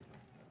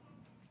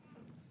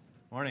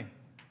Morning.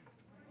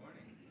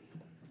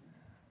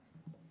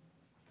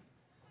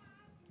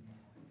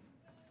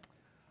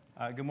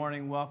 Good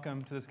morning.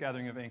 Welcome to this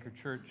gathering of Anchor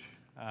Church.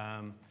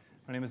 My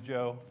name is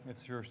Joe. If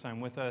it's your first time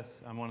with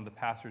us, I'm one of the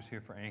pastors here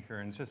for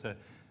Anchor, and it's just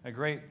a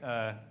great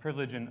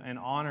privilege and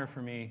honor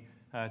for me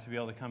to be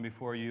able to come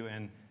before you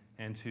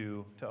and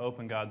to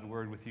open God's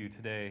Word with you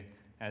today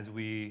as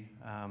we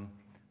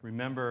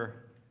remember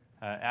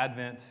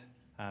Advent,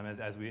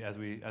 as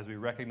we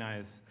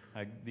recognize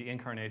the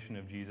incarnation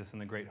of Jesus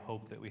and the great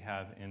hope that we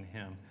have in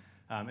Him.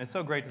 It's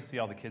so great to see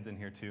all the kids in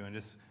here too, and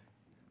just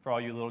for all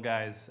you little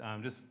guys,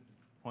 just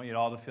want you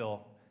all to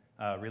feel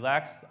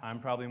relaxed. I'm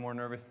probably more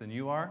nervous than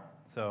you are,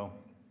 so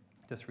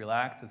just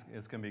relax.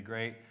 It's going to be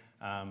great.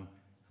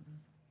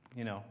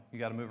 You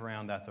got to move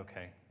around. That's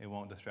okay. It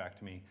won't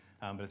distract me.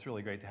 But it's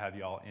really great to have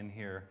you all in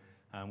here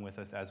with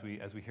us as we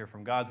hear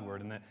from God's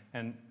Word.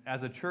 And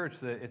as a church,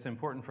 that it's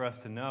important for us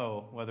to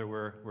know, whether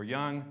we're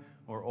young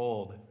or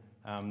old,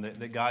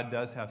 that God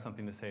does have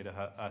something to say to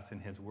us in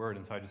His Word.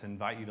 And so I just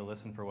invite you to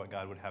listen for what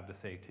God would have to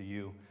say to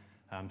you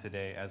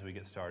today as we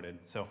get started.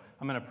 So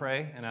I'm going to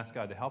pray and ask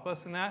God to help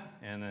us in that,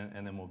 and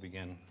then we'll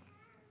begin.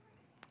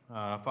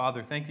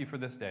 Father, thank you for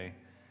this day.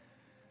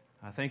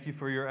 Thank you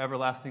for your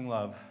everlasting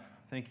love.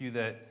 Thank you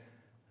that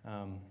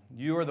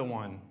you are the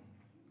one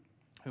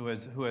who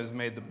has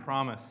made the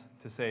promise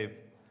to save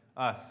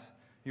us.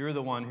 You're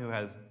the one who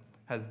has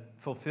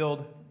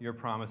fulfilled your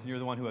promise, and you're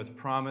the one who has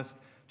promised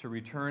to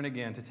return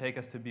again to take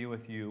us to be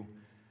with you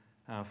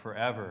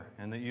forever,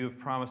 and that you have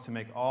promised to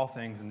make all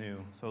things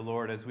new. So,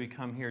 Lord, as we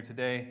come here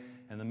today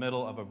in the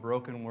middle of a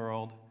broken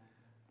world,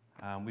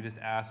 we just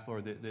ask,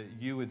 Lord, that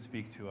you would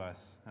speak to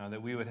us,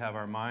 that we would have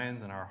our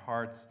minds and our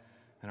hearts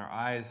and our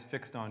eyes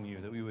fixed on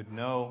you, that we would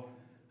know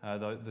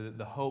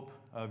the hope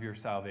of your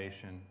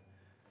salvation.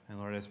 And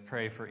Lord, I just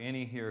pray for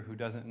any here who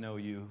doesn't know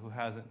you, who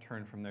hasn't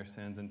turned from their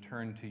sins and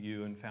turned to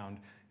you and found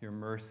your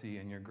mercy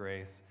and your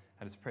grace.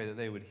 I just pray that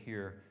they would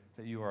hear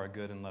that you are a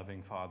good and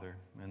loving Father,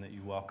 and that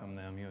you welcome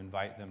them, you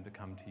invite them to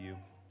come to you.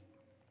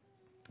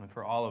 And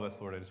for all of us,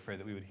 Lord, I just pray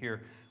that we would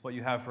hear what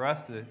you have for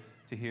us to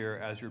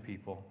hear as your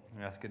people.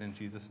 I ask it in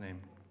Jesus' name.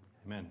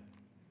 Amen.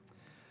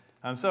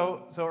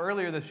 So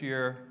earlier this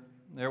year,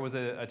 there was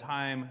a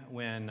time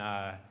when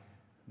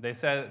they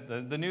said,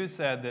 the news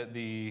said that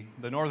the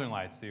Northern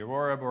Lights, the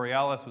Aurora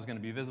Borealis, was going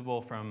to be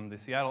visible from the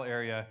Seattle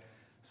area.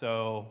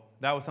 So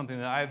that was something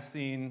that I've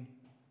seen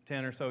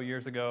 10 or so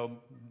years ago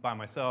by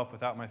myself,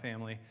 without my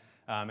family,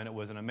 and it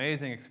was an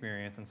amazing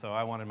experience, and so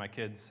I wanted my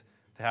kids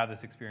to have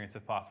this experience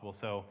if possible.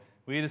 So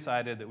we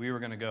decided that we were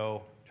going to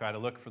go try to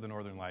look for the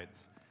Northern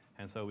Lights.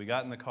 And so we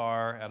got in the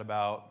car at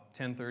about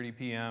 10:30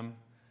 p.m.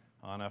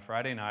 on a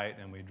Friday night,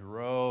 and we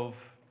drove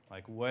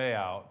like way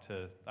out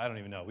to, I don't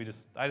even know,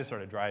 I just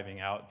started driving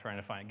out,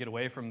 trying to get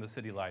away from the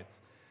city lights.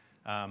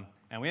 And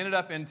we ended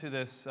up into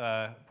this,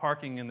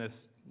 parking in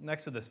this,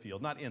 next to this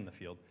field, not in the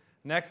field,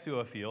 next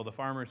to a field, a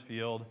farmer's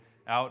field,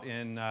 out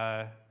in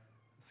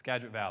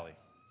Skagit Valley.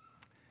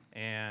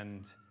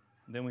 And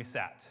then we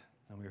sat,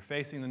 and we were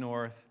facing the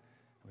north,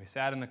 and we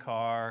sat in the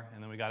car,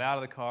 and then we got out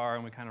of the car,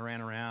 and we kind of ran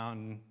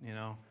around,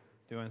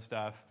 doing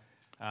stuff.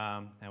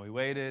 And we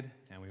waited,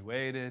 and we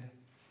waited,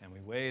 and we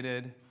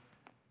waited,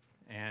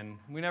 and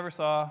we never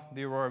saw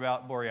the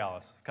Aurora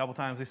Borealis. A couple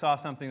times we saw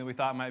something that we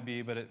thought might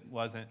be, but it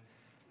wasn't.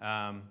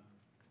 And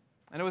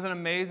it was an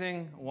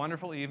amazing,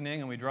 wonderful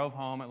evening, and we drove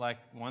home at like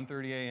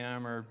 1:30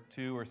 a.m. or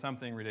 2 or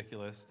something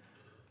ridiculous,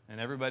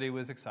 and everybody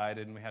was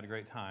excited, and we had a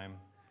great time.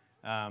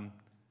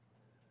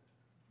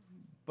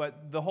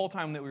 But the whole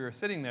time that we were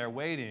sitting there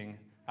waiting,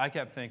 I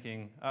kept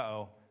thinking,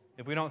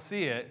 if we don't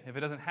see it, if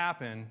it doesn't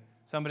happen,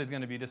 somebody's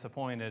going to be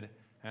disappointed,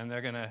 and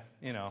they're going to,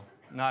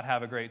 not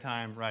have a great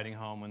time riding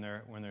home when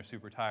they're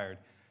super tired.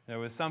 There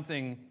was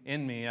something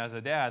in me as a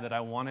dad that I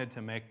wanted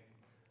to make.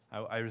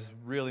 I just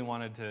really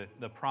wanted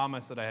the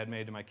promise that I had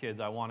made to my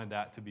kids, I wanted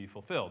that to be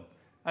fulfilled.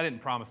 I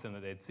didn't promise them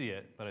that they'd see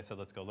it, but I said,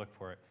 let's go look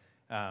for it.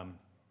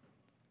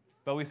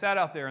 But we sat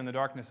out there in the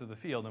darkness of the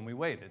field, and we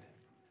waited.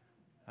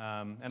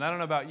 And I don't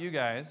know about you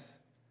guys,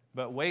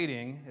 but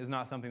waiting is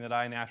not something that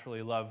I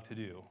naturally love to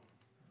do.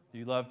 Do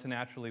you love to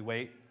naturally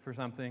wait for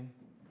something?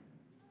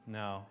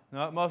 No,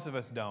 most of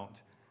us don't.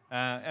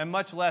 And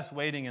much less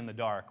waiting in the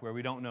dark, where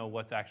we don't know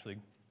what's actually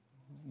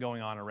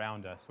going on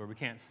around us, where we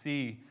can't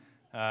see,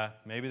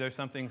 maybe there's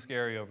something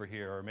scary over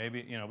here, or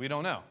maybe, we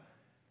don't know.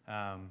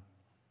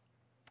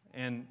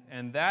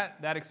 And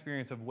that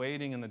experience of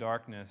waiting in the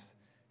darkness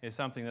is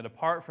something that,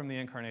 apart from the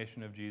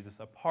incarnation of Jesus,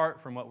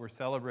 apart from what we're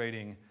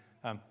celebrating,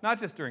 not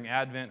just during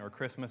Advent or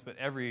Christmas, but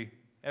every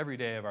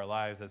day of our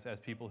lives as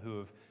people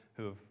who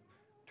have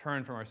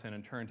turned from our sin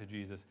and turned to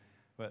Jesus,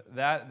 but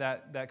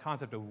that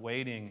concept of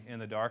waiting in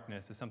the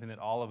darkness is something that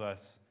all of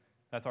us,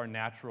 that's our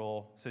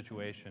natural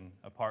situation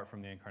apart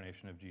from the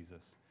incarnation of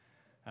Jesus.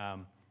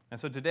 And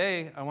so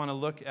today I want to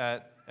look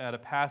at a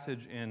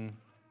passage in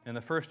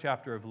the first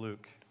chapter of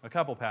Luke, a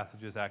couple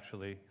passages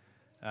actually,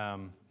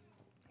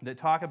 that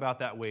talk about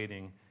that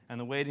waiting and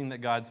the waiting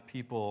that God's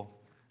people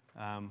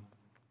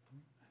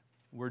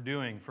were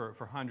doing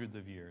for hundreds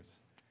of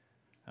years.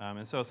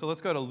 So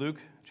let's go to Luke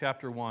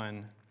chapter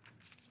 1.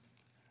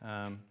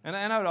 And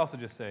I would also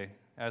just say,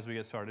 as we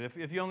get started,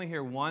 if you only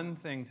hear one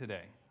thing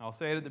today, I'll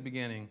say it at the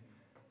beginning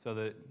so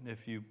that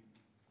if you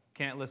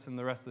can't listen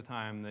the rest of the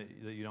time, that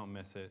you don't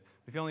miss it.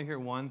 If you only hear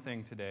one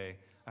thing today,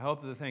 I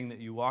hope that the thing that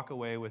you walk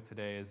away with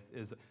today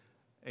is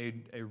a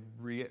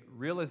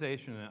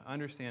realization, an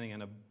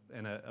understanding,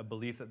 and a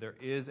belief that there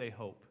is a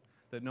hope.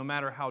 That no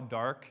matter how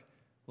dark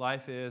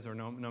life is, or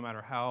no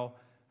matter how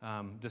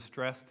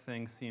distressed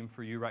things seem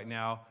for you right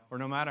now, or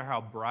no matter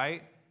how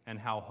bright and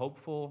how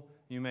hopeful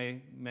you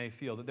may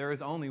feel, that there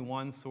is only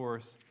one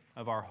source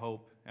of our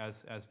hope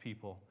as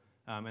people,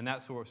 and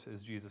that source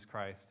is Jesus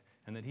Christ,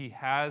 and that He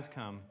has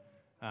come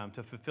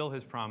to fulfill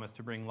His promise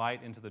to bring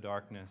light into the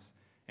darkness,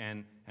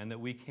 and that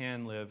we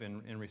can live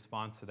in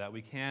response to that.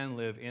 We can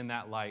live in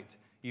that light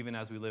even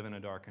as we live in a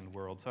darkened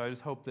world. So I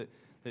just hope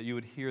that you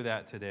would hear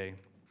that today.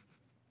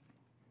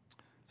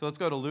 So let's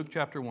go to Luke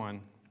chapter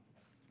 1,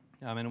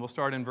 and we'll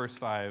start in verse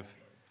 5.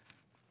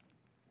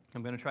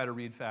 I'm going to try to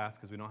read fast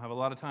because we don't have a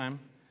lot of time,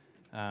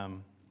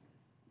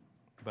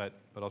 but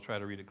I'll try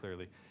to read it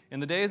clearly. In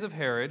the days of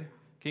Herod,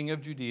 king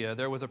of Judea,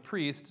 there was a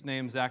priest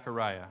named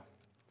Zechariah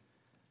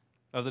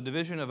of the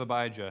division of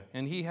Abijah,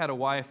 and he had a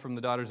wife from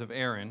the daughters of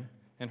Aaron,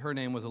 and her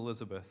name was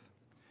Elizabeth.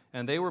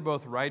 And they were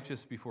both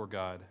righteous before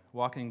God,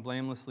 walking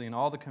blamelessly in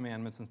all the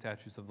commandments and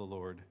statutes of the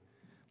Lord.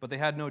 But they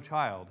had no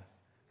child,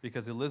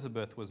 because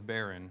Elizabeth was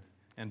barren,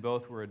 and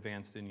both were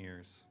advanced in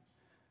years.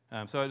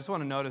 So I just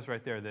want to notice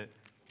right there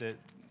that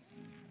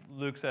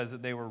Luke says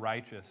that they were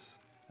righteous.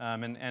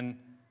 And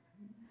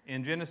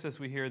in Genesis,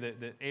 we hear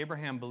that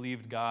Abraham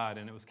believed God,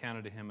 and it was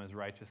counted to him as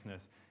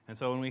righteousness. And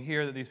so when we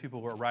hear that these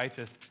people were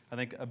righteous, I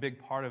think a big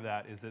part of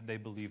that is that they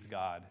believed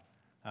God.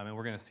 And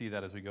we're going to see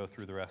that as we go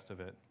through the rest of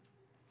it.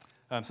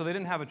 So they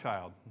didn't have a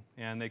child,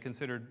 and they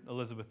considered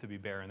Elizabeth to be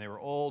barren. They were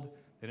old,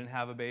 they didn't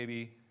have a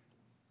baby.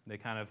 They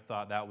kind of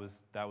thought that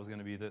was going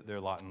to be their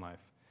lot in life.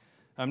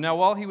 Now,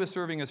 while he was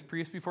serving as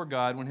priest before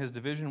God, when his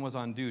division was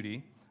on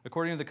duty,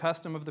 according to the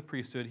custom of the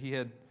priesthood,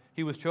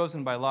 he was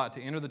chosen by lot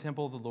to enter the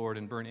temple of the Lord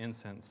and burn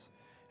incense.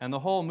 And the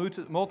whole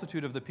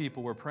multitude of the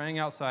people were praying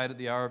outside at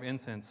the hour of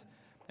incense,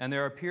 and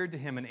there appeared to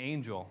him an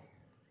angel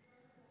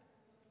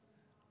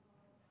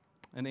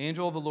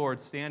of the Lord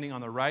standing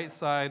on the right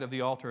side of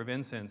the altar of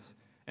incense.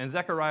 And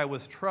Zechariah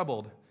was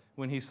troubled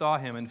when he saw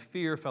him, and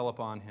fear fell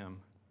upon him.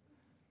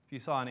 If you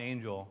saw an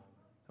angel,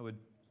 it would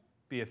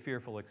be a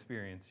fearful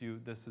experience.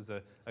 This is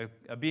a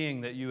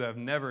being that you have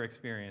never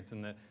experienced,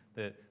 and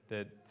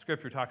that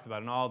Scripture talks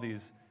about in all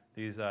these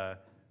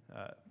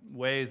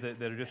ways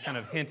that are just kind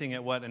of hinting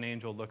at what an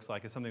angel looks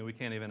like. It's something we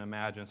can't even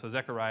imagine. So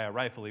Zechariah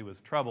rightfully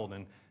was troubled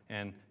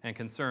and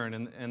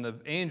concerned. And the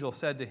angel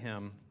said to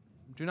him,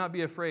 "Do not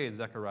be afraid,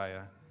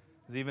 Zechariah."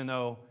 Because even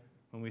though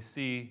when we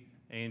see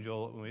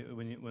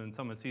when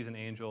someone sees an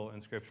angel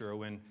in Scripture, or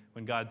when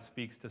God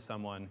speaks to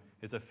someone,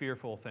 it's a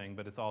fearful thing,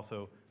 but it's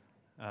also,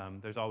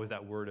 there's always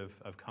that word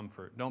of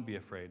comfort. Don't be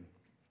afraid.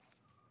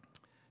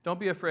 Don't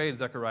be afraid,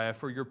 Zechariah,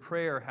 for your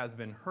prayer has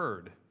been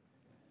heard.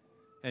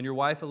 And your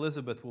wife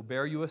Elizabeth will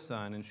bear you a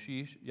son,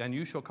 and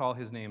you shall call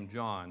his name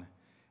John.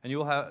 And you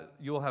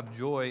will have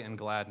joy and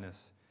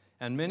gladness.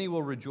 And many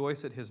will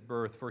rejoice at his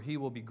birth, for he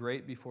will be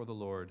great before the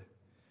Lord.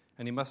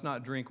 And he must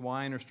not drink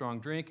wine or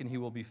strong drink, and he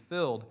will be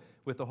filled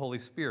with the Holy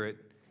Spirit,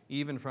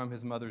 even from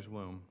his mother's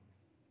womb.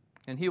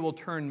 And he will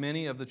turn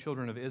many of the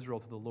children of Israel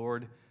to the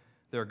Lord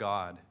their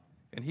God.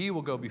 And he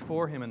will go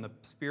before him in the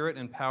spirit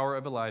and power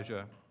of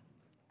Elijah,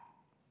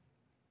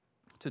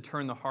 to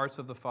turn the hearts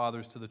of the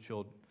fathers to the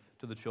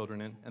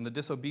children, and the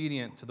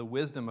disobedient to the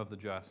wisdom of the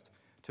just,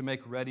 to make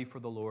ready for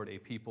the Lord a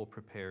people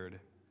prepared.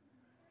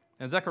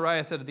 And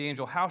Zechariah said to the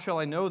angel, "How shall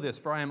I know this?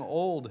 For I am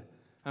old.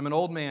 I'm an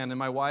old man, and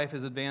my wife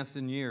is advanced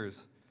in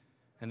years."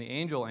 And the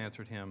angel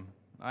answered him,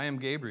 "I am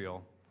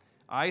Gabriel.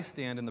 I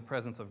stand in the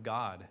presence of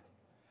God,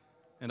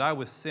 and I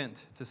was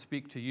sent to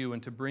speak to you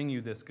and to bring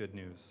you this good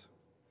news.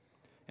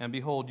 And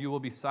behold, you will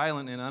be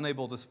silent and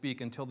unable to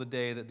speak until the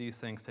day that these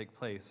things take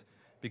place,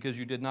 because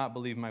you did not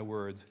believe my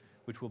words,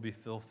 which will be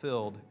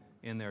fulfilled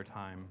in their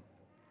time."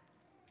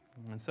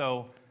 And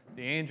so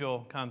the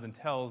angel comes and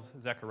tells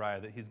Zechariah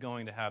that he's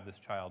going to have this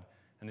child,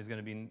 and he's going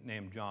to be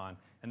named John,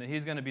 and that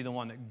he's going to be the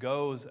one that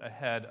goes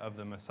ahead of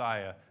the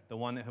Messiah, the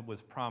one that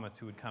was promised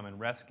who would come and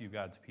rescue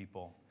God's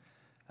people.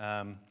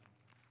 And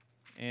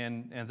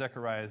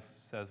Zechariah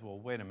says, "Well,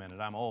 wait a minute,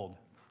 I'm old.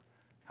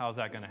 How's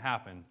that going to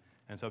happen?"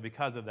 And so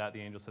because of that, the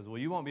angel says, "Well,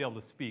 you won't be able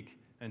to speak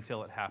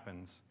until it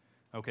happens."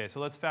 Okay, so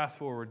let's fast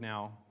forward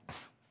now.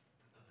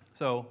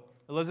 So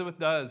Elizabeth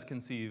does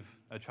conceive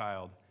a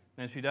child,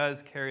 and she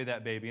does carry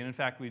that baby. And in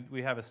fact,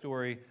 we have a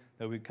story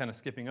that we're kind of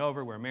skipping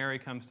over where Mary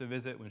comes to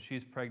visit when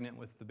she's pregnant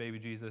with the baby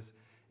Jesus,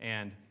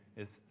 and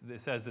it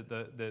says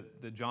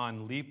that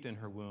John leaped in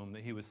her womb,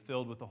 that he was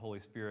filled with the Holy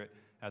Spirit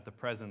at the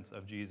presence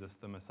of Jesus,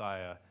 the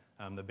Messiah,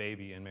 the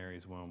baby in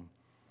Mary's womb,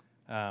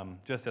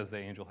 just as the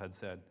angel had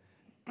said.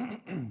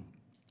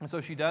 And so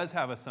she does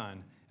have a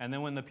son, and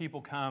then when the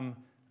people come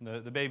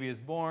The baby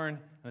is born, and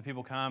the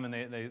people come and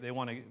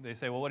they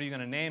say, well, what are you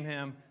going to name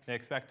him? They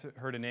expect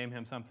her to name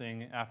him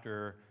something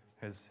after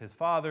his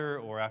father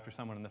or after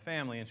someone in the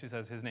family, and she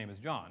says his name is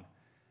John.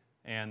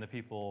 And the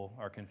people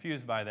are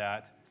confused by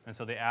that, and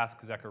so they ask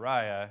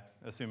Zechariah,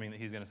 assuming that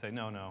he's going to say,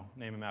 no,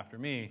 name him after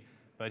me,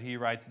 but he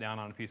writes down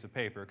on a piece of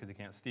paper, because he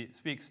can't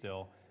speak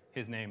still,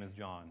 his name is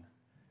John.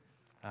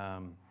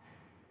 And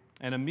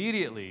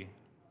immediately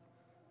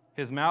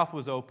his mouth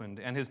was opened,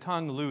 and his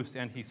tongue loosed,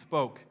 and he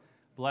spoke,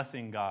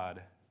 blessing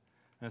God.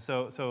 And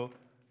so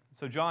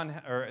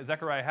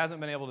Zechariah hasn't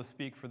been able to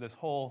speak for this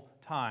whole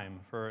time,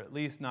 for at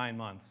least 9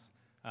 months.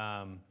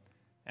 And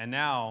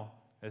now,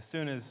 as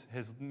soon as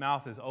his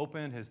mouth is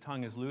opened, his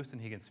tongue is loosed,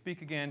 and he can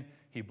speak again,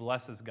 he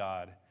blesses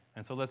God.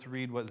 And so let's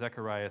read what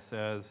Zechariah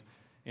says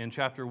in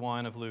chapter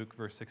 1 of Luke,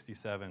 verse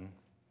 67.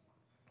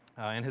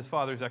 And his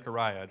father,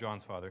 Zechariah,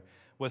 John's father,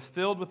 was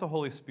filled with the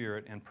Holy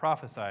Spirit and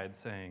prophesied,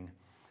 saying,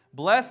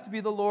 Blessed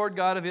be the Lord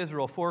God of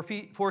Israel, for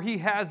he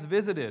has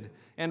visited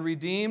and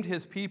redeemed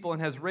his people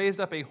and has raised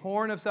up a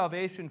horn of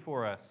salvation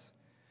for us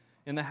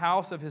in the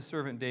house of his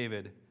servant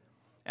David,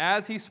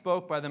 as he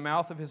spoke by the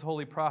mouth of his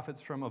holy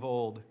prophets from of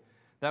old,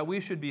 that we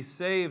should be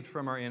saved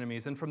from our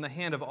enemies and from the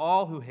hand of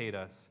all who hate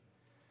us,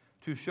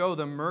 to show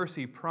the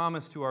mercy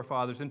promised to our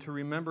fathers and to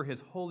remember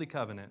his holy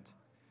covenant,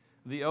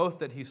 the oath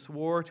that he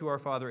swore to our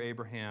father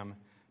Abraham,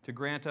 to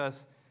grant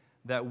us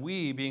that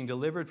we, being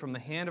delivered from the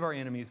hand of our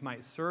enemies,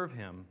 might serve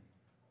him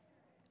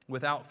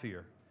without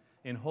fear,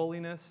 in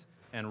holiness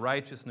and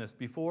righteousness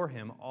before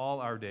him all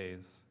our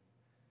days.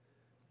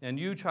 And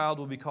you, child,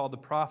 will be called the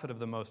prophet of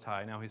the Most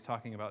High. Now he's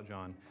talking about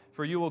John.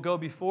 For you will go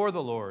before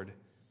the Lord,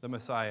 the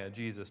Messiah,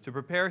 Jesus, to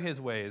prepare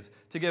his ways,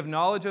 to give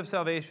knowledge of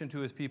salvation to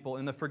his people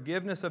in the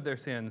forgiveness of their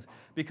sins,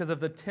 because of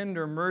the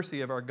tender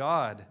mercy of our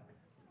God,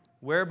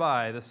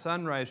 whereby the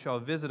sunrise shall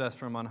visit us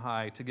from on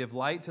high, to give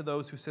light to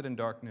those who sit in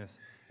darkness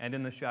and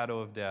in the shadow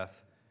of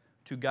death,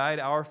 to guide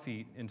our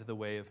feet into the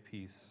way of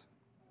peace.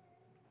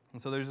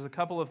 And so there's just a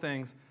couple of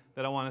things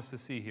that I want us to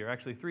see here.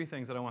 Actually, 3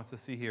 things that I want us to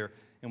see here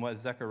in what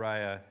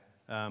Zechariah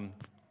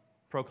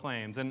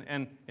proclaims.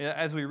 And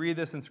as we read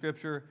this in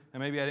Scripture,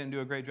 and maybe I didn't do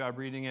a great job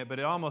reading it, but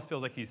it almost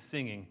feels like he's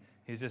singing.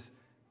 He's just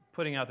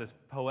putting out this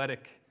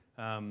poetic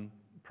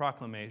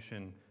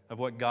proclamation of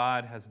what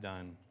God has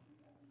done.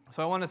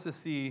 So I want us to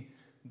see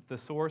the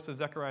source of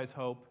Zechariah's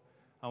hope.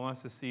 I want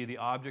us to see the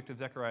object of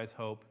Zechariah's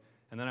hope.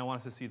 And then I want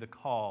us to see the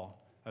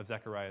call of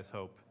Zechariah's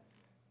hope.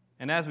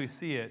 And as we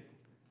see it,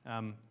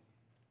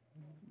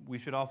 we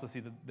should also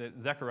see that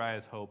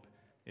Zechariah's hope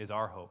is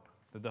our hope.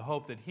 That the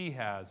hope that he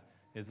has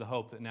is the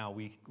hope that now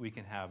we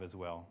can have as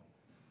well.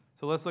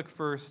 So let's look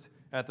first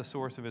at the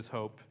source of his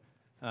hope.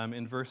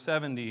 In verse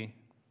 70,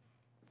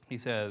 he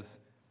says,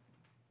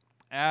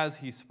 as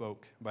he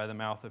spoke by the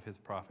mouth of his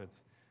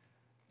prophets.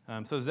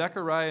 So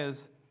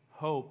Zechariah's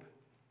hope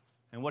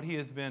and what he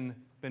has been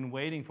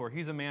waiting for,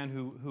 he's a man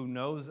who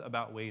knows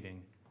about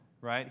waiting,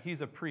 right?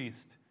 He's a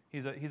priest.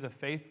 He's a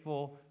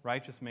faithful,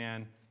 righteous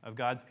man of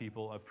God's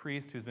people, a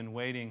priest who's been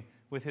waiting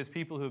with his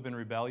people who have been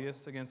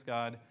rebellious against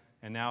God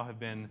and now have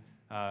been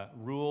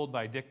ruled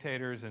by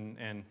dictators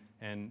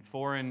and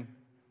foreign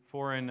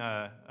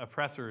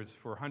oppressors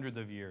for hundreds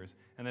of years.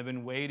 And they've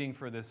been waiting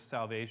for this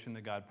salvation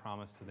that God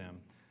promised to them.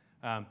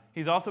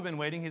 He's also been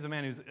waiting. He's a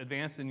man who's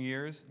advanced in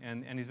years,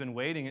 and he's been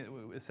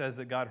waiting. It says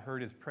that God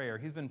heard his prayer.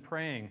 He's been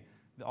praying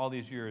all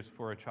these years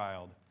for a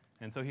child.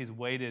 And so he's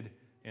waited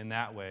in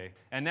that way.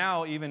 And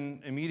now, even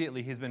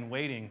immediately, he's been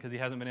waiting because he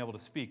hasn't been able to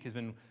speak. He's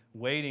been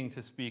waiting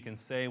to speak and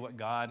say what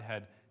God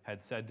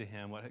had said to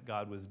him, what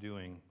God was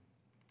doing.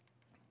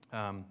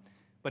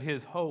 But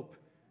his hope,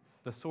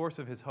 the source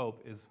of his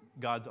hope, is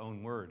God's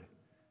own word.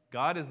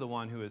 God is the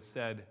one who has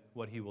said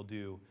what he will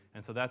do.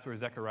 And so that's where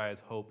Zechariah's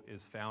hope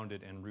is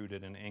founded and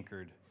rooted and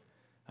anchored.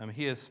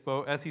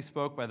 As he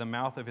spoke by the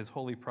mouth of his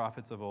holy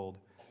prophets of old.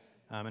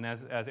 And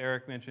as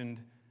Eric mentioned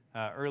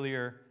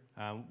earlier,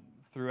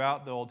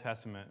 throughout the Old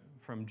Testament,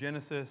 from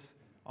Genesis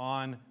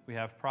on, we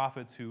have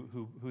prophets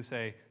who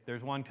say,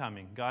 there's one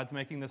coming. God's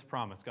making this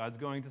promise. God's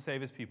going to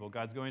save his people.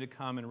 God's going to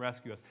come and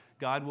rescue us.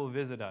 God will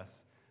visit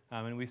us.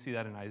 And we see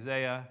that in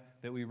Isaiah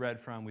that we read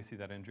from. We see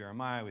that in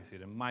Jeremiah. We see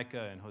it in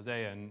Micah and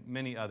Hosea and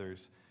many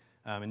others.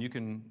 And you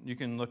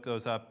can look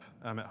those up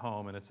at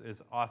home, and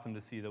it's awesome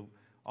to see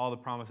all the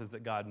promises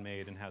that God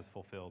made and has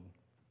fulfilled.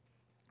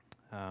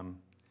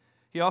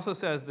 He also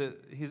says that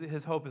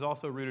his hope is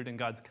also rooted in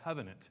God's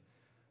covenant.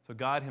 So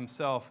God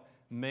himself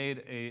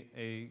made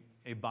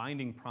a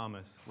binding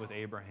promise with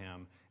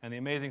Abraham. And the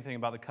amazing thing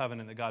about the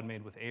covenant that God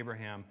made with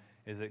Abraham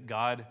is that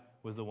God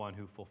was the one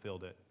who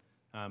fulfilled it.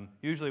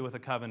 Usually with a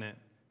covenant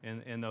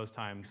in those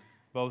times,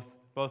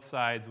 both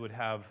sides would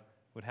have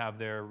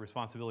their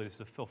responsibilities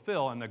to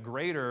fulfill, and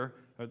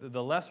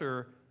the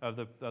lesser of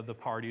the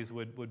parties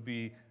would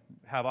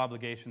have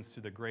obligations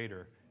to the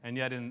greater. And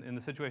yet in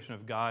the situation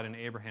of God and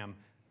Abraham,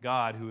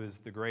 God, who is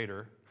the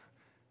greater,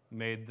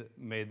 made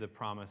the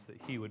promise that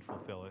he would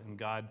fulfill it, and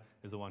God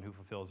is the one who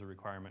fulfills the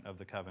requirement of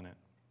the covenant.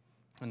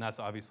 And that's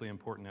obviously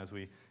important as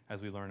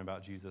we learn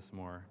about Jesus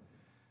more.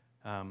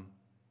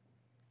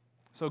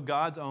 So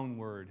God's own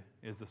word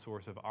is the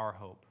source of our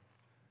hope.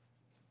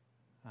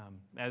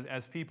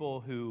 As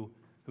people who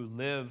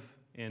live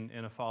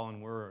in a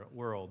fallen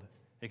world,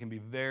 it can be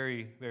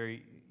very,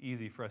 very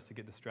easy for us to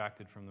get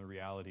distracted from the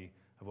reality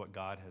of what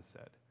God has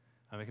said.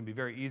 It can be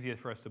very easy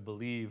for us to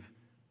believe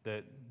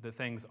that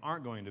things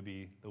aren't going to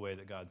be the way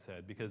that God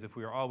said, because if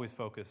we are always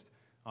focused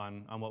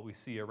on what we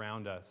see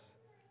around us,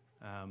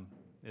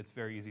 it's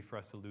very easy for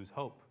us to lose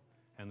hope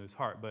and lose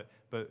heart.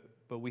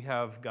 But we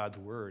have God's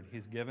word.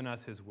 He's given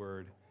us his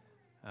word.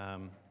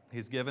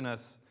 He's given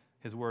us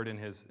his word in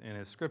his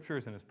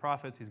scriptures and his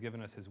prophets. He's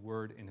given us his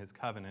word in his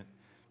covenant.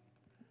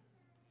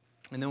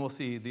 And then we'll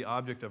see the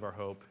object of our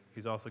hope.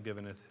 He's also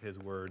given us his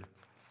word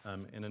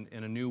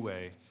in a new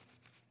way.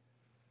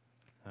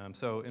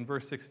 So in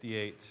verse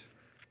 68,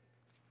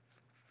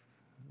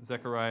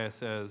 Zechariah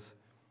says,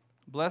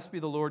 "Blessed be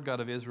the Lord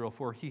God of Israel,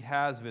 for he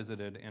has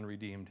visited and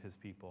redeemed his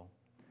people."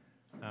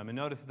 And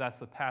notice that's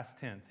the past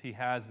tense. He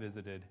has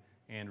visited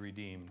and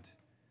redeemed.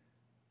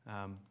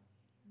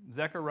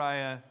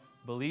 Zechariah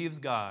believes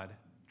God,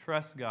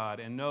 trusts God,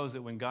 and knows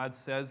that when God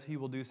says he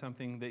will do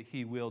something, that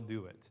he will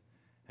do it.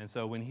 And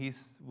so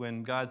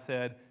when God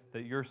said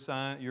that you're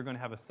going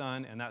to have a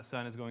son, and that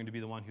son is going to be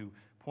the one who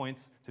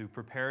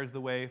prepares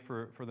the way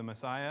for the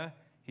Messiah,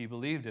 he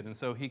believed it. And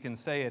so he can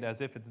say it as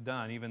if it's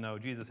done, even though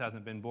Jesus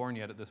hasn't been born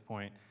yet at this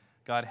point.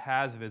 God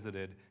has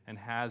visited and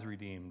has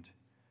redeemed.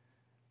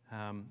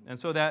 And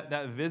so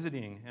that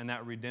visiting and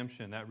that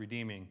redemption, that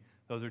redeeming,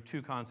 those are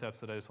two concepts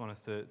that I just want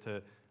us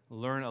to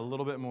learn a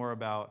little bit more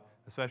about,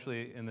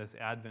 especially in this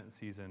Advent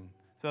season.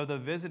 So the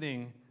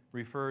visiting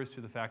refers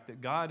to the fact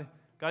that God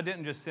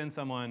didn't just send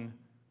someone,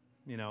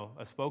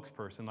 a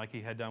spokesperson like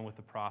he had done with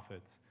the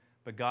prophets,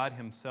 but God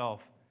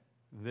himself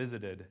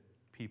visited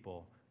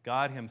people.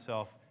 God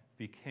himself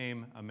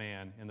became a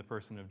man in the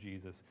person of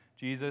Jesus.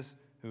 Jesus,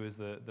 who is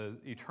the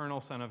eternal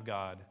Son of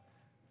God,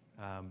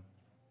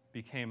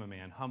 became a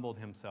man, humbled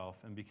himself,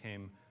 and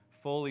became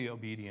fully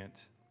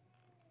obedient.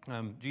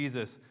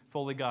 Jesus,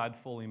 fully God,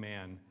 fully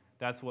man.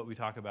 That's what we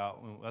talk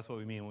about. That's what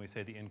we mean when we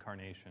say the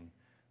incarnation,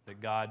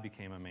 that God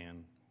became a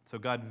man. So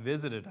God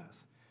visited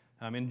us.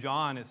 In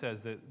John, it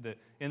says that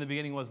in the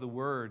beginning was the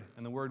Word,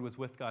 and the Word was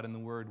with God, and the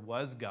Word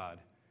was God,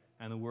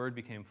 and the Word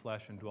became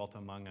flesh and dwelt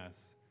among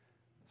us.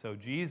 So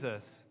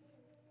Jesus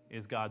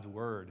is God's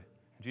Word.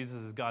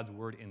 Jesus is God's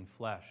Word in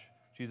flesh.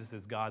 Jesus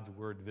is God's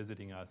Word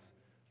visiting us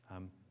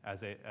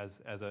as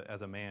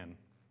a man.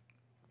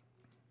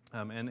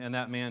 And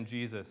that man,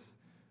 Jesus,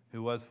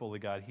 who was fully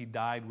God, he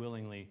died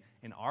willingly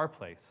in our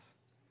place.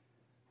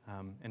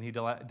 And he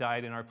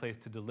died in our place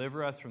to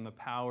deliver us from the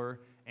power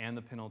and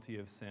the penalty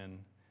of sin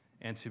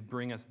and to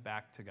bring us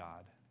back to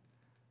God.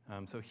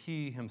 So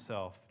he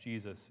himself,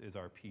 Jesus, is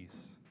our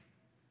peace.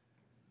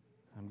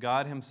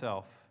 God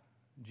himself,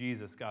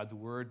 Jesus, God's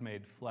Word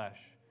made flesh,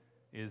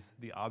 is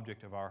the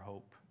object of our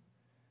hope.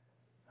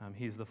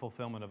 He's the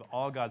fulfillment of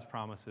all God's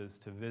promises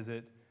to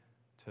visit,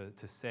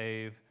 to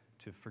save,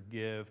 to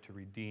forgive, to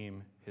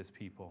redeem his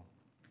people.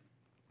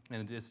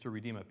 And it is to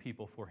redeem a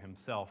people for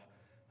himself.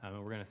 And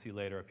we're going to see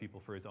later a people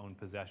for his own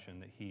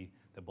possession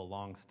that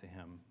belongs to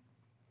him.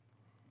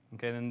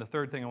 Okay, then the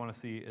third thing I want to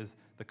see is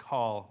the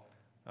call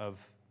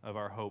of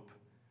our hope.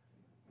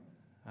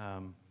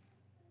 And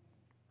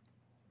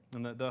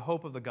the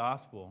hope of the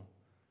gospel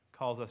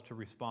calls us to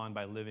respond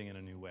by living in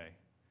a new way.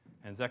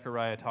 And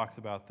Zechariah talks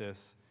about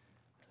this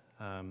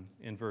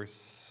in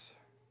verse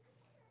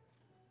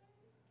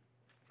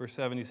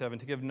 77,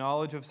 to give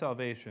knowledge of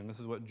salvation. This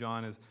is what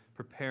John is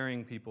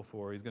preparing people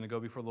for. He's going to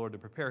go before the Lord to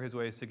prepare his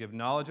ways, to give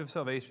knowledge of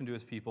salvation to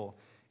his people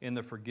in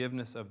the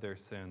forgiveness of their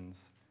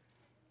sins.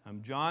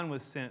 John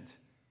was sent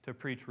to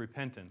preach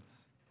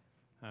repentance.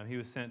 He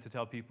was sent to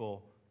tell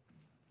people,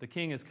 the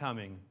king is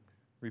coming.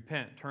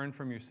 Repent, turn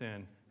from your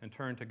sin, and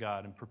turn to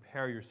God, and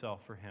prepare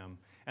yourself for him.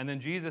 And then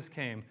Jesus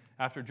came.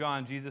 After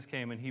John, Jesus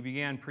came, and he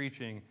began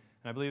preaching.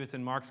 And I believe it's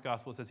in Mark's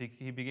gospel. It says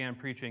he began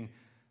preaching,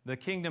 the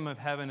kingdom of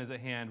heaven is at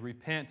hand.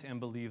 Repent and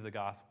believe the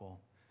gospel.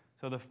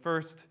 So the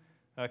first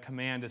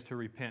command is to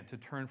repent, to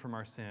turn from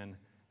our sin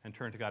and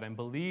turn to God, and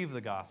believe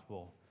the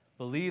gospel.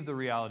 Believe the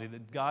reality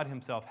that God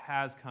himself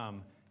has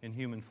come in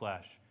human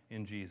flesh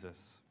in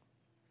Jesus.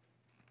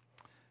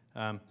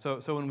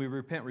 So when we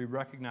repent, we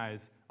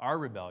recognize our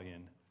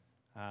rebellion,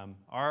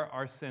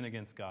 our sin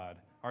against God,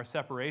 our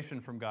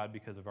separation from God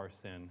because of our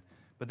sin.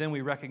 But then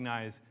we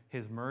recognize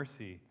his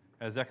mercy,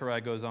 as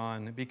Zechariah goes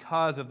on,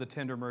 because of the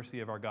tender mercy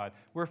of our God.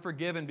 We're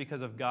forgiven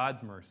because of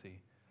God's mercy,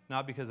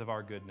 not because of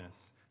our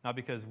goodness, not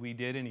because we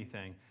did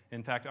anything.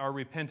 In fact, our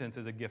repentance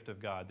is a gift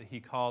of God, that he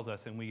calls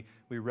us and we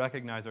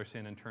recognize our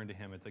sin and turn to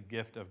him. It's a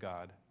gift of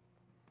God.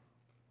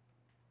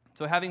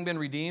 So having been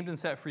redeemed and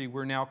set free,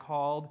 we're now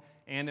called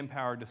and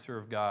empowered to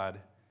serve God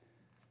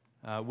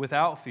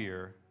without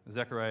fear.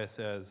 Zechariah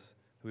says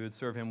we would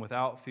serve him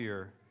without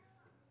fear,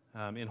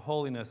 in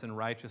holiness and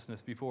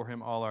righteousness before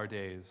him all our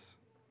days.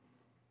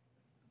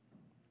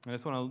 I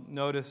just want to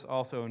notice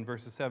also in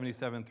verses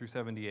 77 through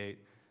 78,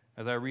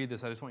 as I read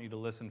this, I just want you to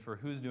listen for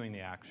who's doing the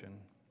action.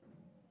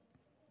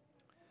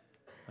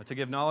 to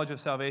give knowledge of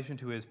salvation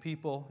to his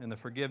people in the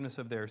forgiveness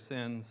of their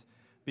sins,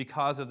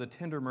 because of the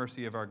tender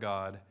mercy of our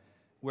God,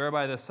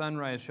 whereby the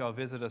sunrise shall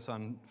visit us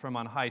from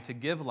on high, to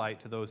give light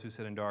to those who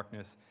sit in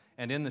darkness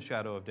and in the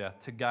shadow of death,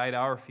 to guide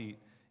our feet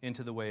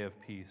into the way of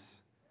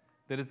peace.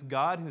 That it's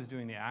God who's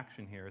doing the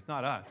action here. It's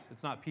not us.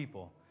 It's not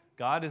people.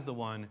 God is the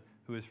one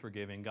who is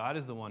forgiving. God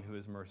is the one who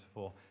is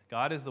merciful.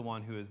 God is the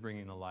one who is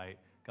bringing the light.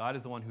 God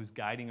is the one who's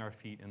guiding our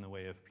feet in the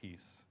way of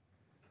peace.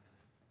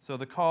 So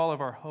the call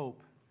of our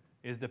hope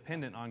is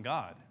dependent on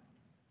God,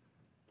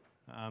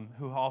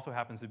 who also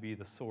happens to be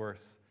the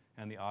source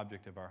and the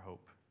object of our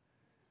hope.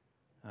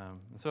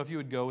 So if you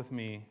would go with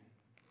me,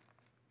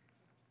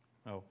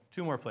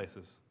 two more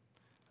places.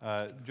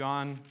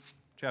 John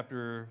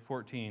chapter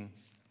 14,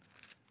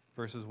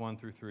 verses 1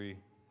 through 3.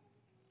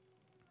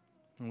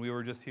 And we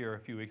were just here a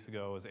few weeks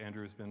ago as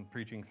Andrew's been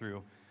preaching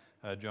through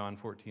John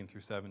 14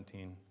 through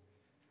 17.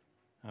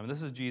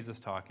 This is Jesus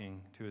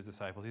talking to his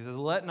disciples. He says,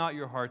 "Let not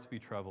your hearts be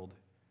troubled.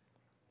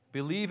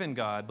 Believe in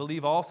God,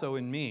 believe also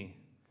in me.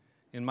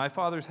 In my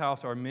Father's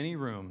house are many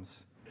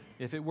rooms.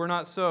 If it were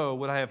not so,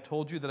 would I have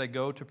told you that I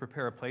go to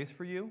prepare a place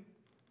for you?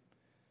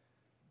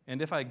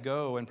 And if I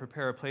go and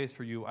prepare a place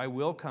for you, I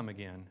will come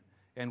again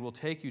and will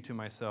take you to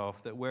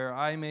myself, that where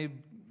I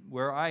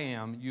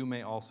am, you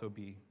may also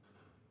be."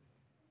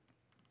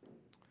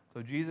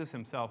 So Jesus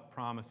himself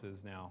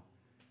promises now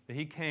that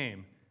he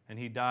came and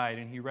he died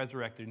and he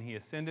resurrected and he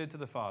ascended to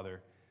the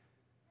Father.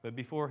 But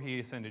before he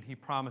ascended, he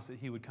promised that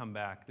he would come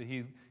back, that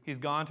he's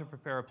gone to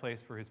prepare a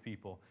place for his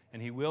people,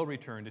 and he will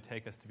return to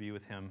take us to be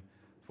with him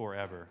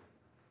forever.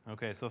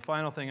 Okay, so the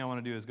final thing I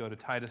want to do is go to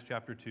Titus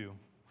chapter 2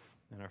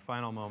 in our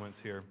final moments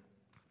here.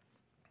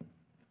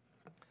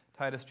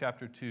 Titus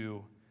chapter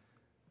 2,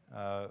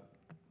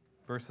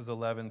 verses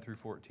 11 through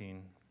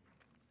 14.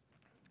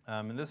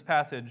 And this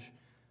passage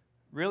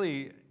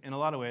really, in a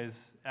lot of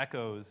ways,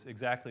 echoes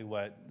exactly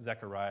what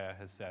Zechariah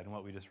has said and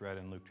what we just read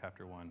in Luke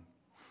chapter 1.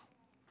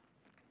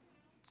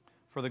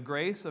 "For the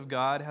grace of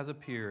God has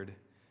appeared,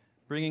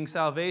 bringing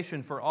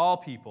salvation for all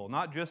people,"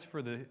 not just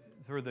for the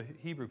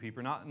Hebrew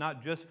people,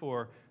 not just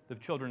for the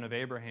children of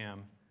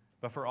Abraham,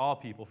 but for all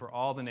people, for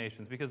all the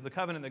nations. Because the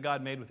covenant that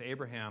God made with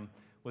Abraham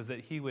was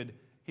that he would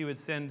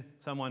send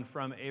someone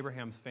from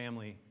Abraham's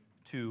family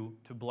to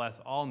bless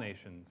all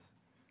nations,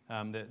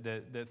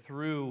 that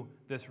through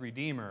this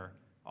Redeemer,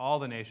 all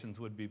the nations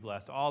would be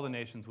blessed. All the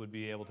nations would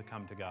be able to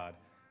come to God.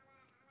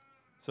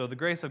 So the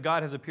grace of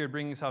God has appeared,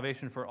 bringing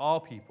salvation for all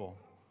people,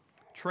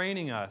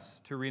 training us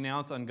to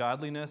renounce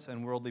ungodliness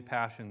and worldly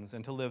passions,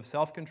 and to live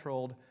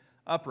self-controlled,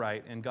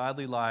 upright, and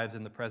godly lives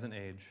in the present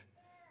age,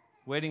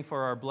 waiting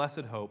for our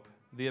blessed hope,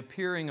 the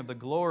appearing of the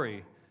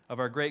glory of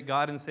our great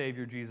God and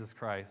Savior, Jesus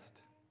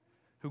Christ,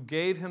 who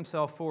gave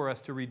himself for us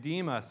to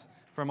redeem us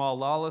from all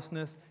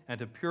lawlessness and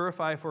to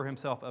purify for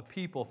himself a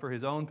people for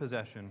his own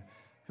possession,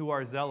 who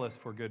are zealous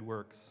for good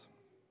works.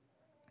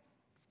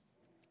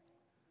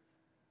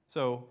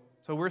 So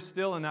we're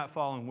still in that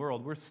fallen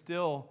world. We're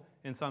still,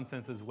 in some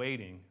senses,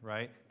 waiting,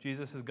 right?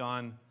 Jesus has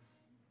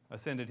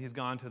ascended. He's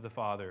gone to the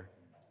Father.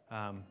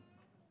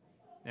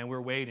 And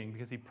we're waiting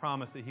because he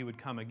promised that he would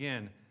come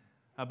again.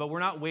 But we're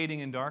not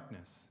waiting in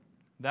darkness.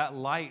 That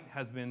light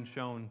has been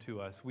shown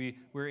to us.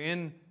 We're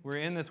in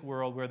this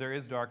world where there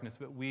is darkness,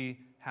 but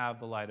we have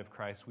the light of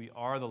Christ. We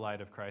are the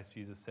light of Christ,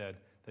 Jesus said,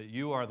 that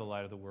you are the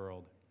light of the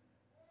world.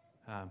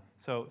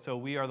 So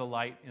we are the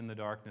light in the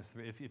darkness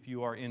if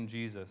you are in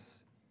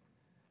Jesus.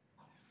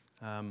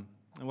 And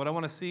what I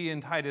want to see in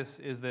Titus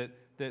is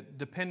that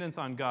dependence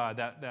on God,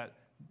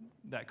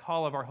 that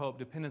call of our hope,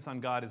 dependence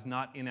on God is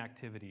not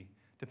inactivity.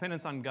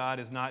 Dependence on God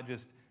is not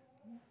just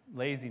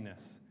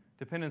laziness.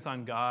 Dependence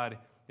on God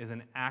is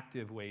an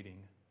active waiting.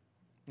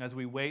 As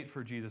we wait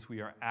for Jesus,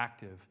 we are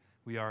active.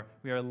 We are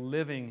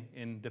living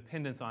in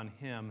dependence on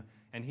him,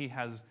 and he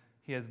has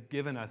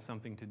given us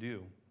something to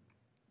do.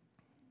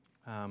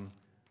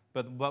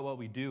 But what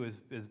we do is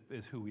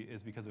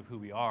because of who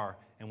we are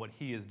and what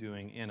he is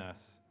doing in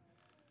us.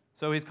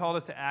 So he's called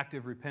us to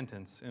active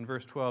repentance. In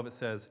verse 12 it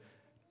says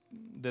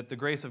that the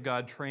grace of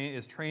God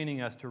is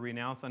training us to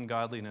renounce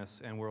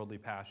ungodliness and worldly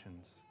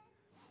passions.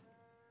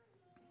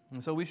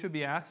 And so we should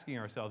be asking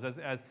ourselves,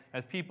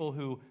 as people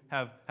who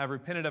have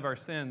repented of our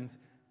sins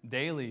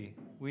daily,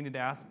 we need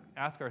to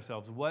ask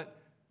ourselves, what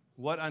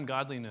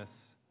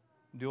ungodliness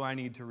do I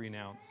need to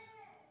renounce?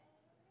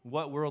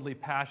 What worldly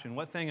passion,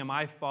 what thing am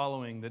I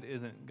following that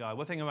isn't God?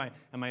 What thing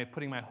am I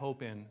putting my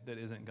hope in that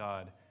isn't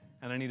God?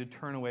 And I need to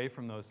turn away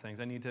from those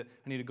things. I need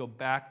to go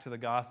back to the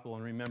gospel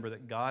and remember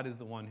that God is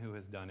the one who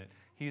has done it.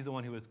 He's the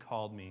one who has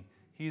called me.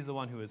 He's the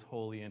one who is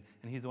holy, and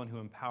he's the one who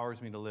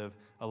empowers me to live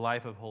a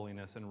life of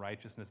holiness and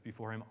righteousness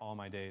before him all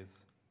my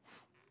days.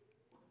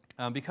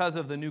 Because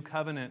of the new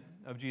covenant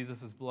of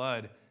Jesus'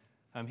 blood,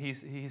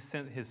 he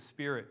sent his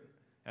Spirit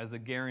as the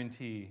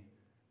guarantee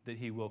that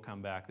he will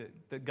come back.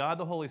 That God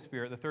the Holy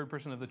Spirit, the third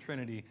person of the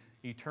Trinity,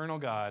 eternal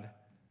God,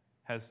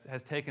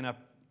 has taken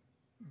up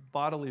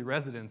bodily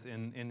residence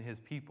in his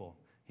people.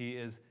 He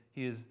is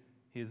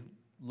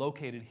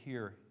located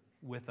here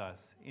with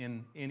us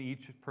in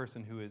each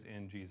person who is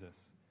in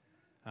Jesus.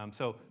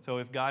 So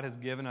if God has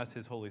given us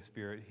his Holy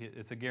Spirit,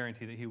 it's a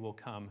guarantee that he will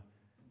come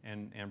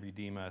and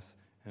redeem us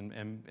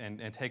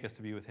and take us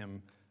to be with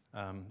him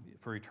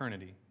for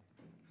eternity.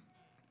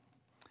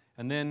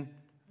 And then,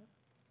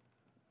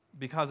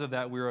 because of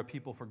that, we're a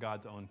people for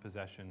God's own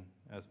possession,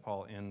 as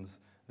Paul ends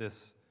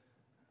this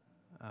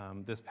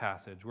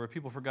passage. We're a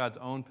people for God's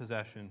own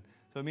possession,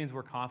 so it means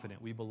we're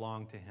confident we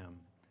belong to him.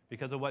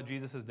 Because of what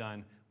Jesus has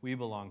done, we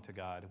belong to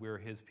God. We're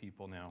his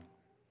people now.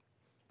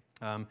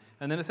 And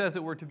then it says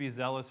that we're to be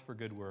zealous for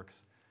good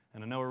works.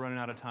 And I know we're running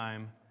out of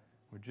time.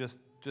 We're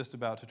just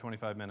about to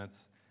 25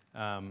 minutes.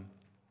 And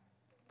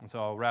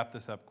so I'll wrap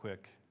this up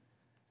quick.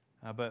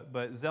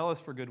 But zealous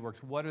for good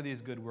works, what are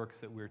these good works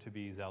that we're to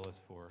be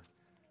zealous for?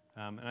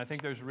 And I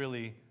think there's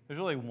really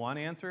one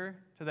answer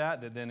to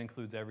that then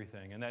includes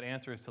everything. And that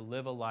answer is to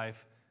live a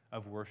life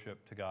of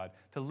worship to God.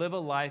 To live a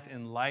life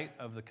in light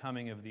of the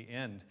coming of the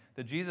end.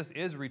 That Jesus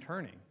is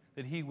returning.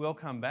 That he will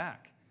come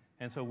back.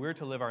 And so we're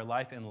to live our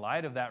life in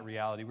light of that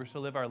reality. We're to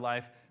live our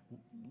life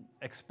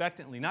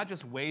expectantly, not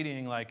just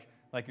waiting like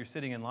you're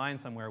sitting in line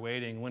somewhere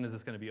waiting, when is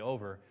this going to be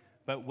over?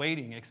 But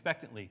waiting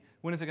expectantly.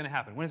 When is it going to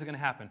happen? When is it going to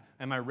happen?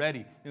 Am I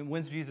ready? And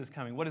when's Jesus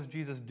coming? What is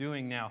Jesus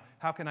doing now?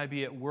 How can I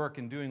be at work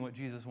and doing what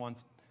Jesus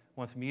wants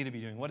me to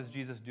be doing? What is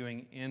Jesus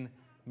doing in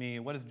me?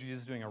 What is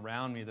Jesus doing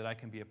around me that I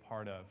can be a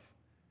part of?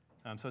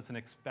 So it's an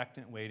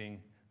expectant waiting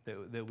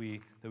that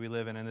we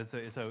live in, and it's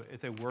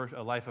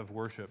a life of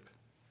worship.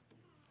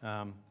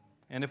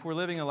 And if we're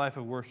living a life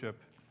of worship,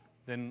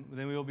 then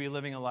we will be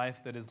living a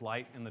life that is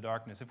light in the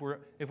darkness.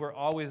 If we're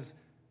always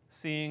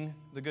seeing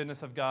the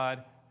goodness of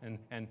God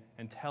and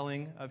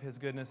telling of his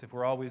goodness, if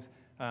we're always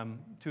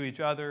to each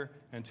other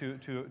and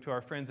to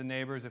our friends and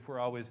neighbors, if we're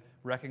always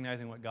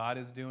recognizing what God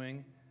is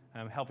doing,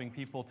 helping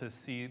people to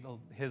see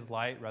his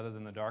light rather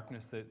than the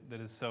darkness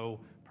that is so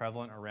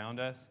prevalent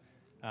around us,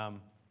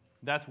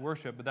 that's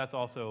worship, but that's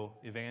also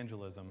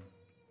evangelism.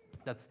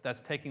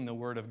 That's taking the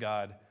word of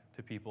God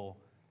to people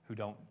who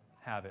don't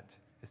have it.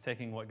 It's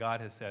taking what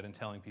God has said and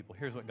telling people,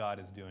 here's what God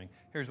is doing.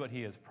 Here's what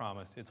he has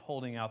promised. It's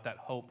holding out that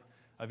hope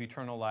of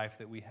eternal life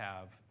that we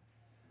have.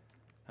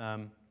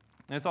 And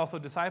it's also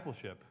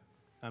discipleship.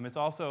 It's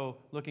also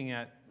looking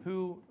at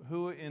who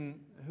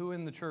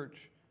in the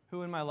church,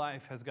 who in my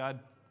life has God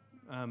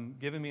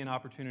given me an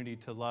opportunity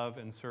to love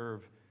and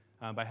serve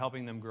by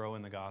helping them grow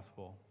in the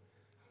gospel.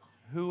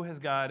 Who has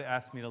God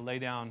asked me to lay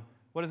down?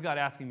 What is God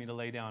asking me to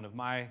lay down of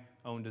my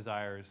own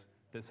desires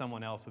that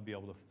someone else would be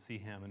able to see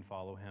him and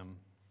follow him?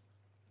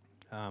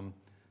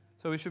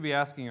 So we should be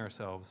asking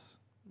ourselves,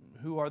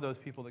 who are those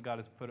people that God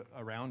has put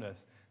around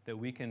us that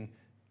we can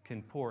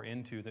pour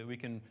into, that we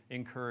can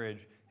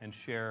encourage and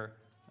share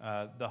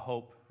the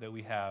hope that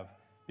we have?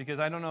 Because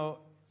I know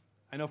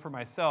for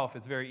myself,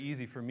 it's very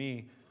easy for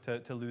me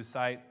to lose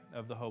sight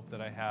of the hope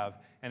that I have.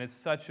 And it's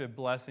such a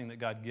blessing that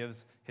God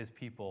gives his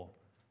people,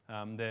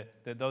 that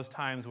those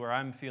times where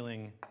I'm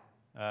feeling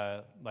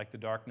like the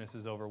darkness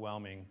is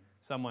overwhelming,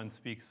 someone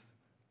speaks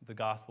the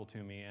gospel to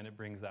me, and it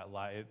brings that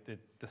light. It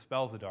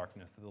dispels the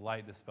darkness. The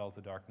light dispels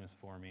the darkness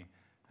for me.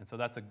 And so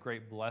that's a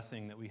great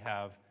blessing that we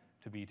have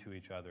to be to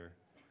each other.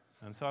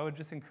 So I would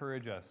just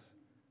encourage us.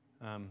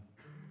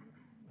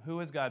 Who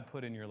has God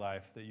put in your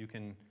life that you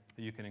can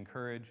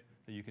encourage,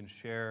 that you can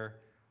share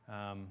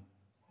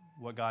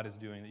what God is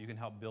doing, that you can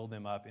help build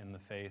them up in the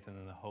faith and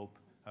in the hope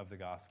of the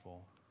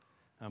gospel?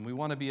 We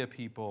want to be a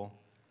people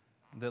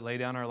that lay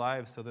down our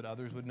lives so that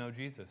others would know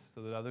Jesus,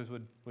 so that others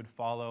would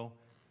follow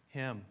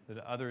him, that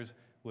others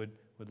would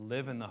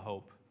live in the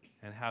hope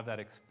and have that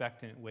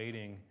expectant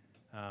waiting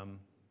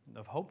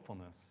of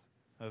hopefulness,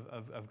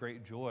 of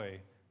great joy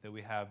that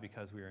we have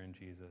because we are in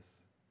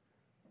Jesus.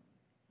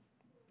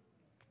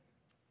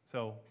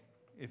 So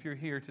if you're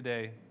here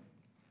today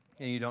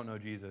and you don't know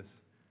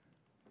Jesus,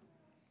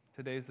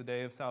 today's the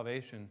day of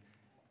salvation.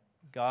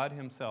 God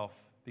himself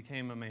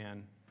became a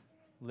man,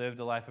 lived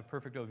a life of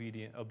perfect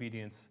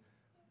obedience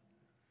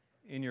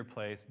in your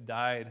place,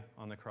 died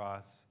on the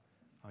cross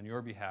on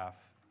your behalf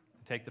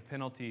to take the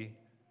penalty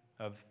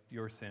of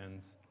your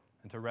sins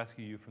and to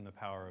rescue you from the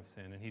power of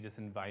sin. And he just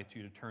invites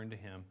you to turn to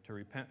him, to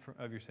repent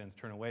of your sins,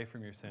 turn away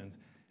from your sins,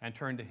 and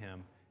turn to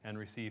him and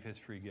receive his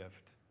free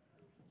gift.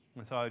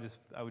 And so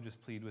I would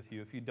just plead with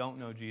you, if you don't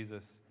know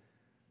Jesus,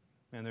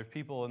 man, there's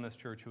people in this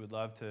church who would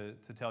love to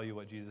tell you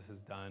what Jesus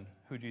has done,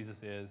 who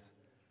Jesus is.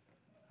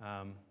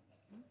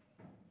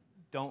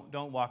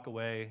 Don't walk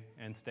away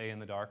and stay in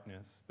the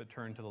darkness, but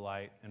turn to the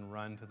light and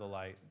run to the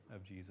light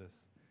of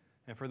Jesus.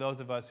 And for those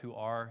of us who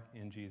are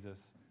in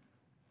Jesus,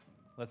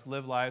 let's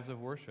live lives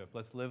of worship.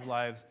 Let's live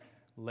lives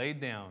laid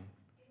down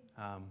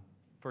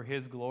for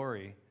his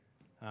glory,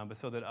 but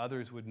so that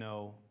others would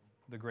know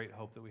the great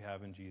hope that we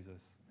have in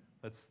Jesus.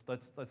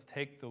 Let's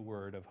take the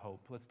word of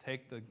hope. Let's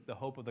take the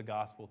hope of the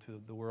gospel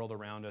to the world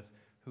around us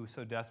who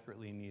so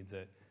desperately needs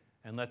it.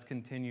 And let's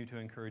continue to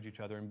encourage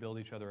each other and build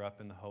each other up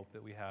in the hope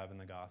that we have in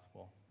the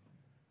gospel.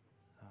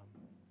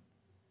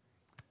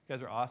 You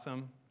guys are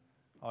awesome.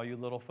 All you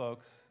little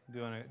folks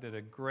did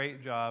a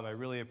great job. I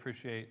really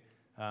appreciate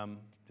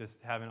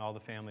just having all the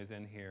families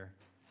in here.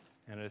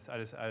 And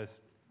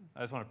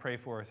I just want to pray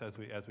for us as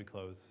we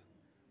close.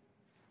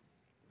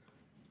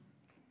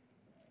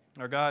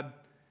 Our God,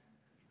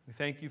 we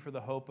thank you for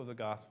the hope of the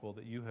gospel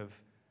that you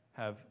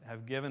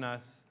have given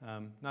us,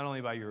 not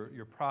only by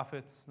your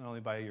prophets, not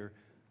only by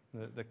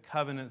the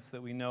covenants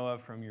that we know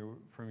of from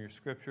your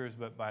scriptures,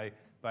 but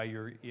by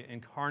your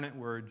incarnate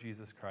word,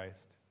 Jesus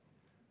Christ.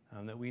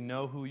 That we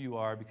know who you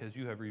are because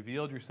you have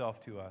revealed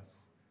yourself to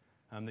us,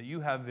 that you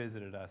have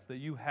visited us, that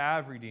you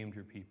have redeemed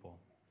your people.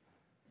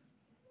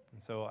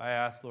 And so I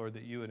ask, Lord,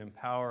 that you would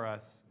empower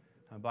us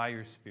by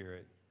your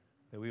Spirit,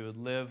 that we would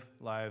live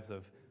lives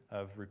of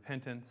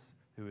repentance,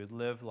 that we would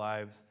live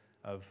lives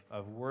of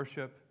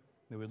worship,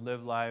 that we would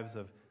live lives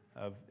of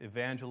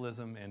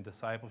evangelism and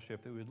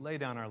discipleship, that we would lay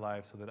down our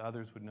lives so that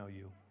others would know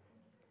you,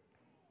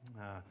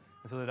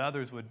 and so that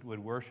others would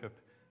worship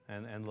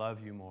and love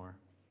you more.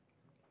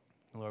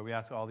 Lord, we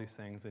ask all these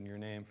things in your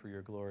name for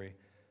your glory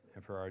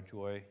and for our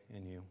joy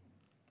in you.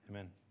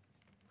 Amen.